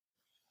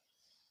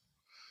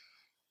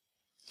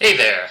Hey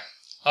there,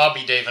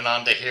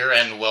 vijiṋánete here,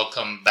 and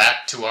welcome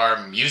back to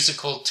our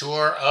musical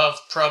tour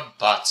of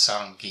Prabhat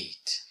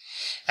Sangeet.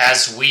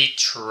 As we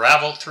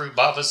travel through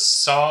Baba's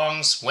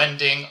songs,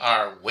 wending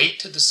our way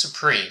to the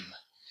Supreme,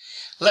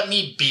 let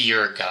me be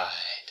your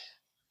guide.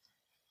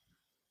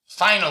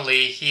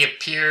 Finally, he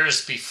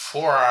appears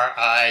before our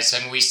eyes,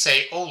 and we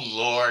say, "Oh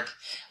Lord,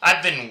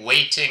 I've been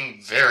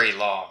waiting very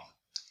long."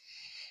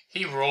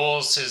 He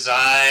rolls his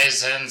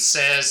eyes and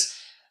says,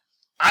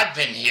 "I've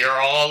been here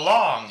all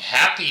along,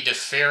 happy to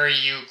ferry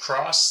you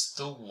across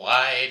the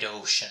wide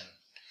ocean.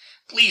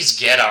 Please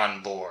get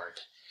on board."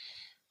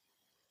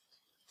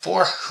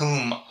 For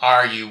whom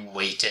are you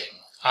waiting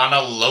on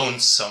a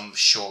lonesome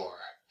shore?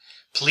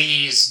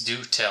 Please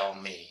do tell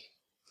me.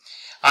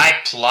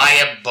 I ply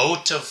a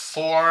boat of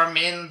form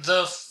in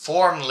the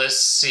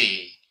formless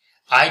sea.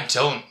 I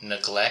don't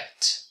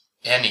neglect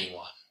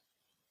anyone.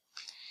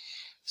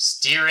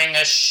 Steering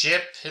a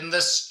ship in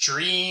the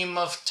stream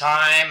of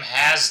time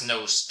has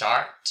no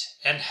start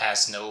and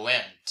has no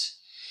end.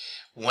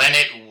 When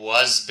it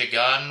was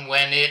begun,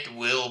 when it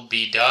will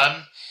be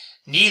done,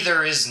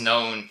 neither is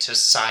known to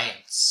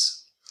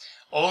science.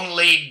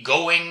 Only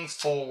going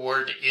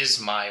forward is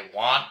my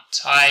want,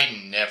 I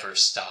never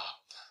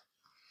stop.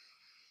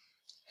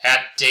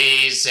 At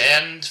day's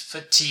end,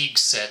 fatigue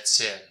sets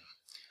in.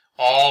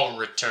 All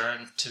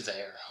return to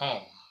their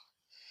home.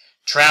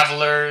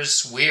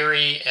 Travelers,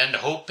 weary and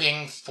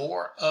hoping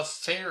for a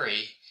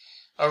ferry,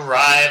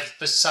 arrive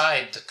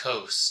beside the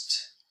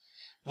coast.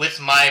 With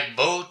my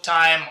boat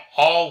I'm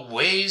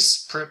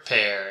always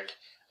prepared.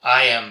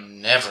 I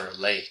am never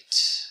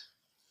late.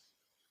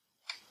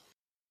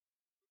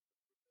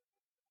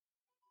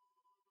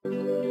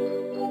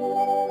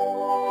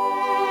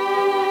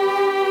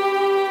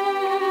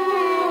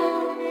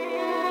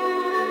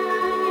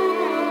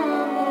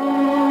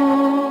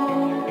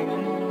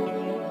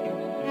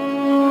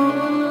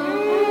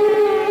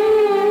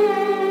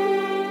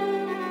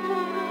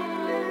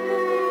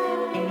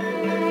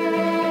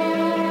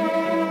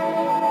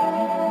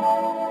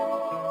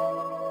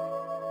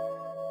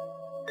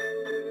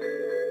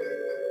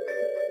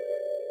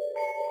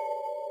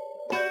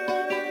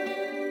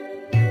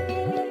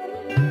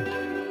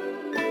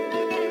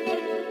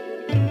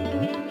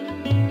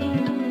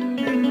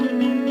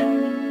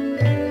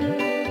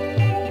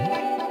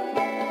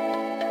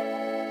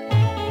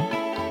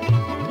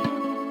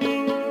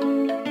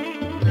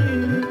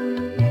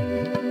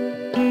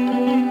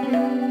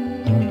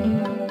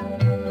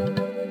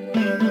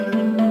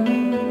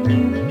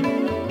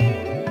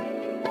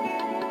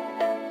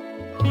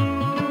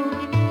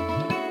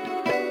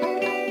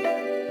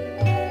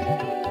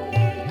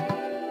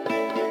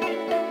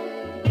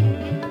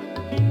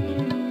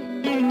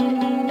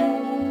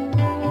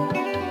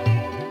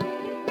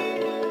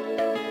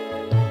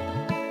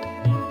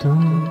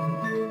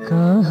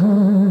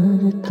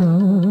 kahar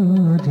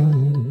tare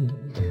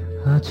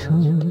acho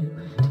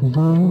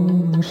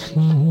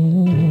boshe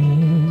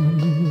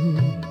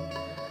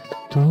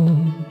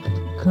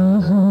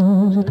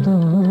kahar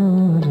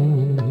tare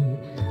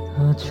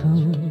acho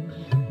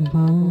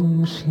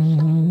boshe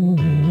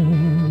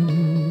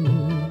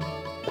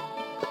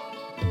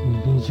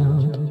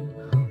Vijan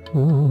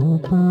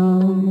upakúle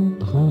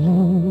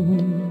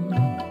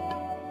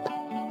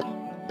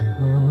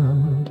bolo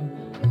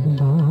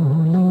bolo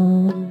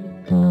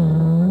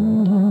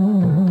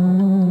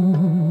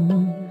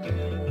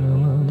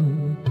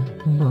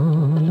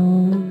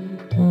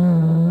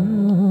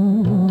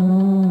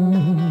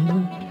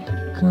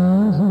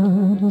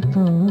kahar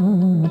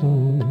tare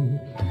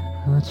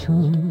acho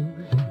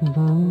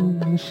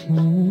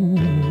boshe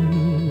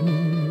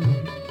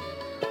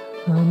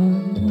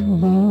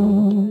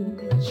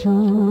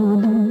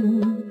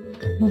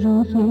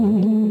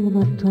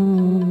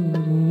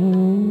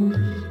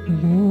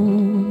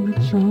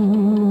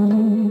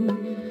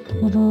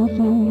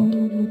rúper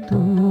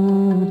tare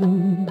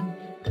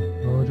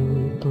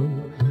Arúpaságare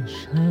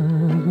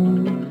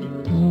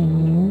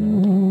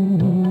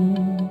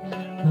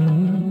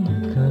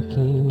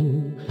kákeo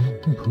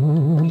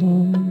bhuli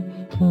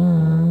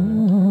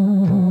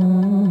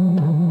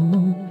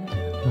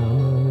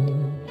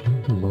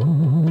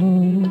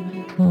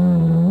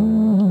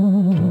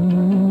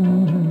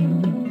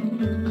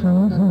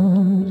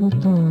kahar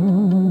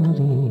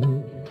tare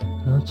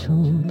acho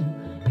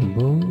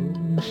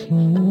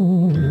boshe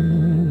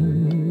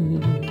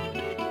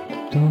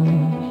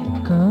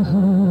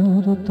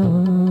kahar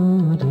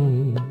tare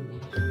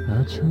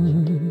acho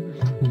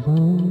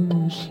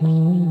boshe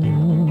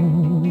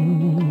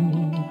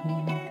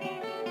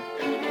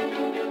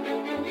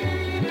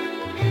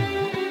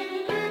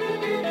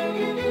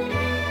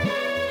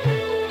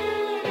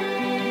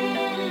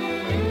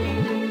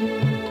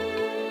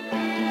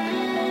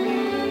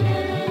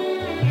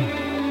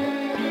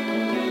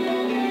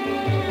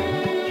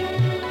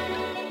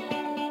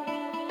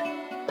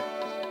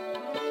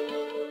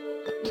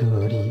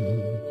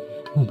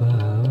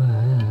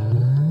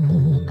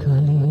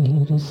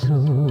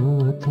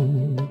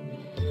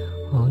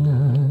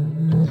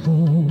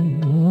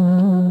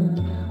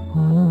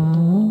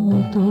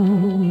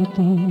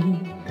স্রোতে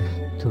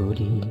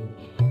তোরি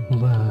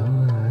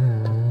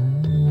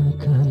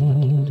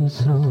কালের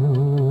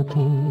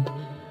স্রোতে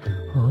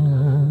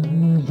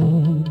অনাদি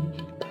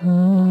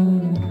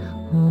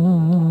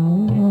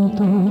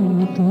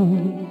অনন্ততে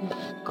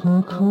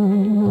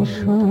কখনো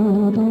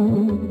শরু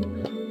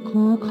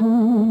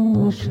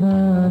কখনো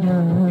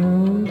সারা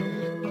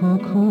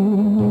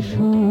কখনো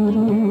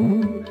শরু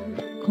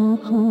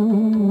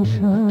কখনো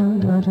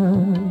সারা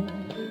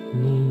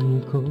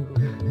নিকো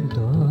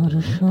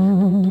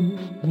দর্শন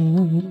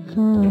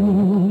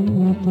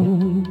বিজ্ঞানেতে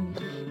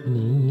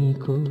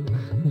নিকো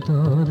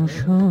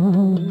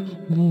দর্শন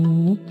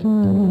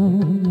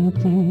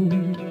বিজ্ঞানেতে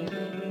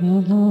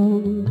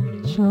এগিয়ে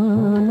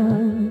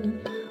চলাই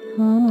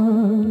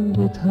আমার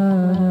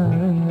ধারা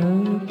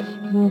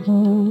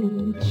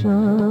এগিয়ে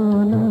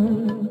চলাই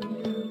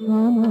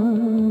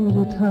আমার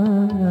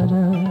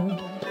ধারা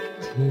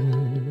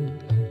থেমে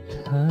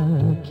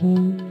থাকি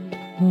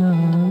না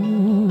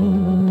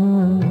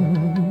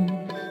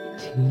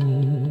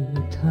থেমে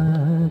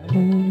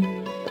থাকি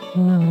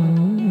না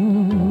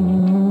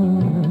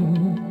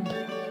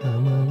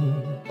আমায়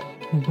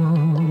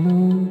বলো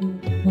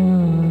না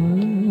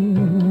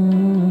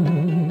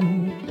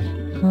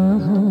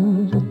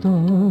কাহার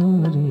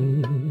তরে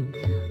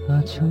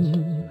আছো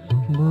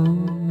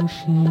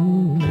বসে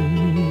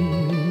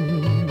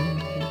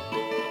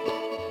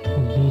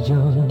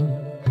বিজয়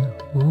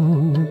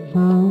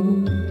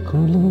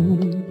উপকূলে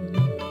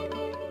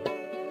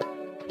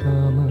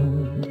আমার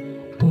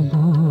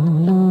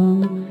বলো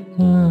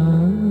না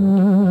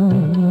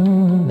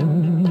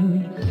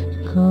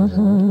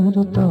কাহার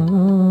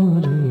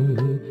তরে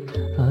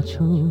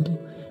আছো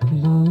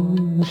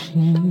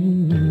বসে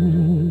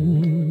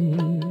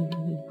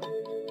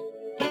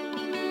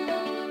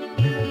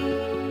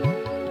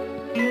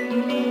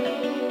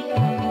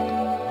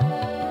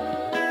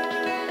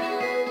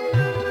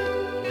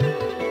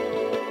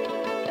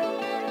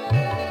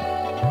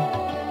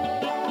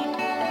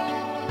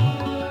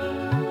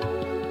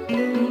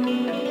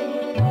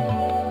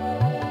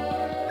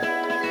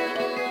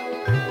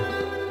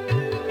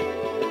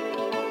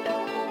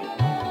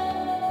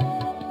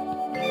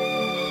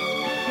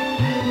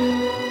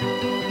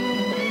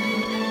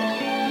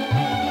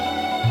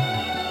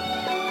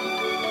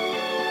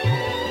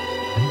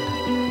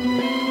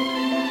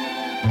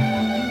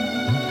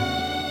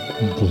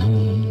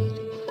দিনের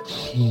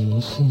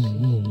শেষে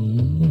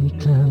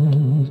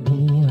ক্লান্তি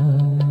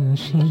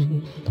আসে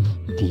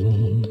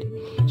দিনের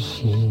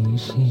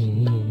শেষে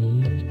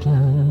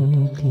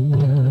ক্লান্তি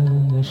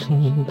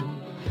আসে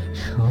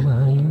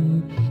সবাই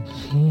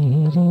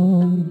ফেরে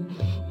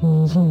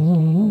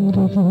নিজের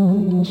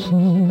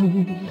দেশে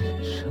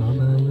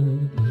সবাই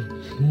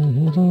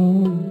ফেরে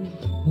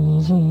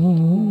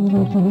নিজের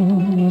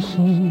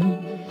দেশে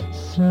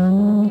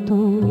শ্রান্ত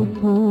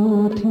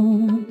পথে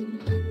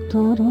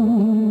তোর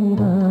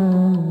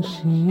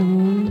আসে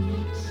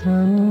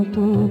শান্ত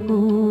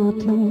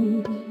পথে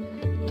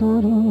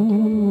তোর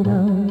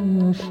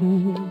আসে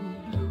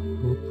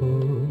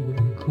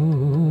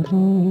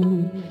উপকূলে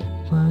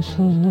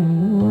পাশে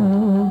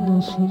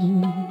আসে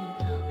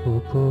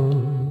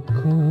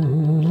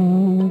উপকূলে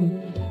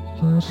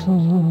পাশে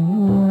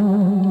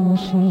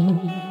আসে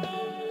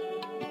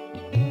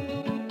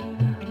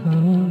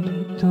আমি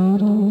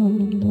তোর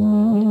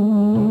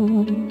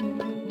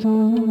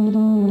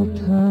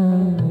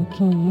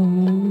থাকি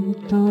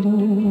তোরে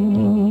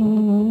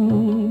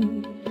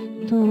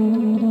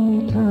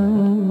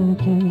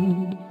থাকি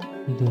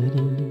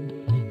দেরি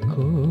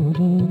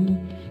করে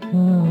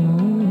না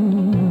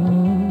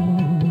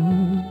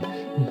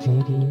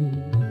দেরি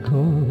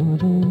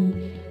করে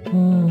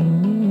না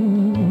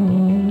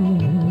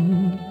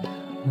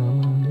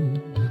আমায়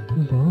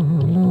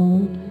বলো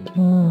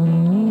না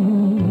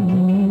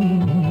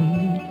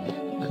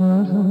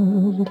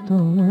কাহার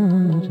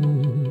তরে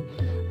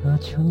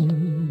আছো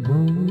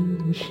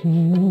বসে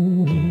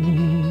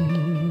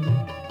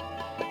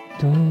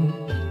তো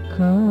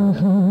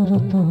কাহার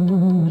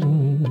তরে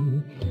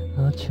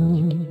আছো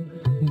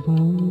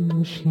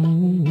বসে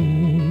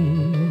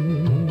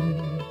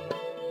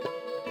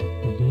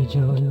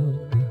বিজয়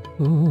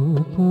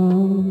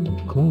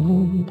উপকূলে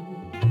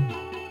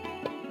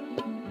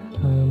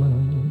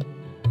আমায়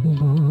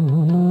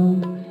বলো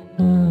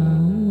না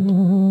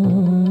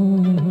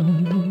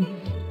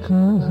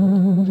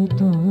কাহার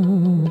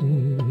তরে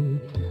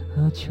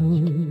আছো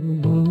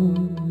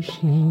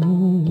বসে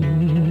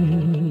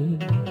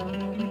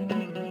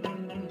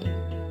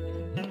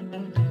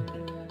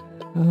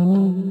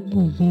আমি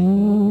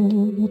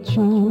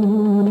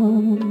চলে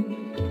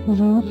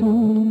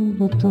রূপের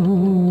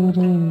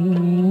তোরে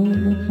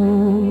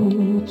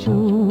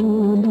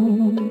চলে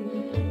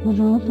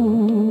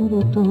রূপের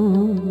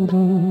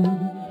তোরে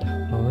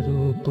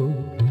অরূপ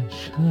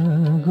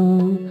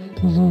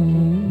সাগরে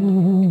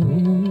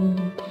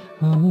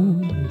আমি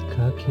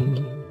কাকে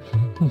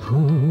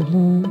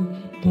ভুলি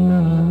না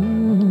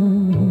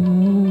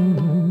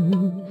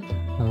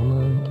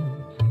আমায়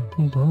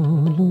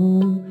বলো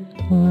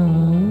না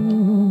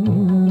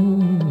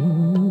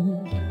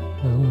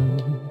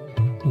আমায়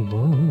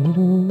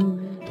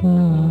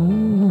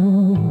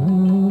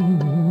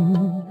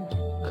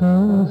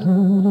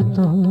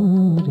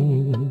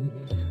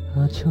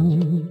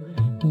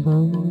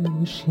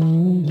বসে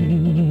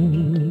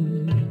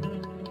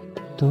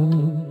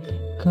তুমি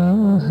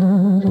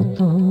কাহার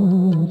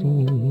তরে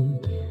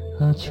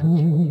আছো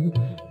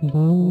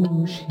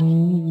বসে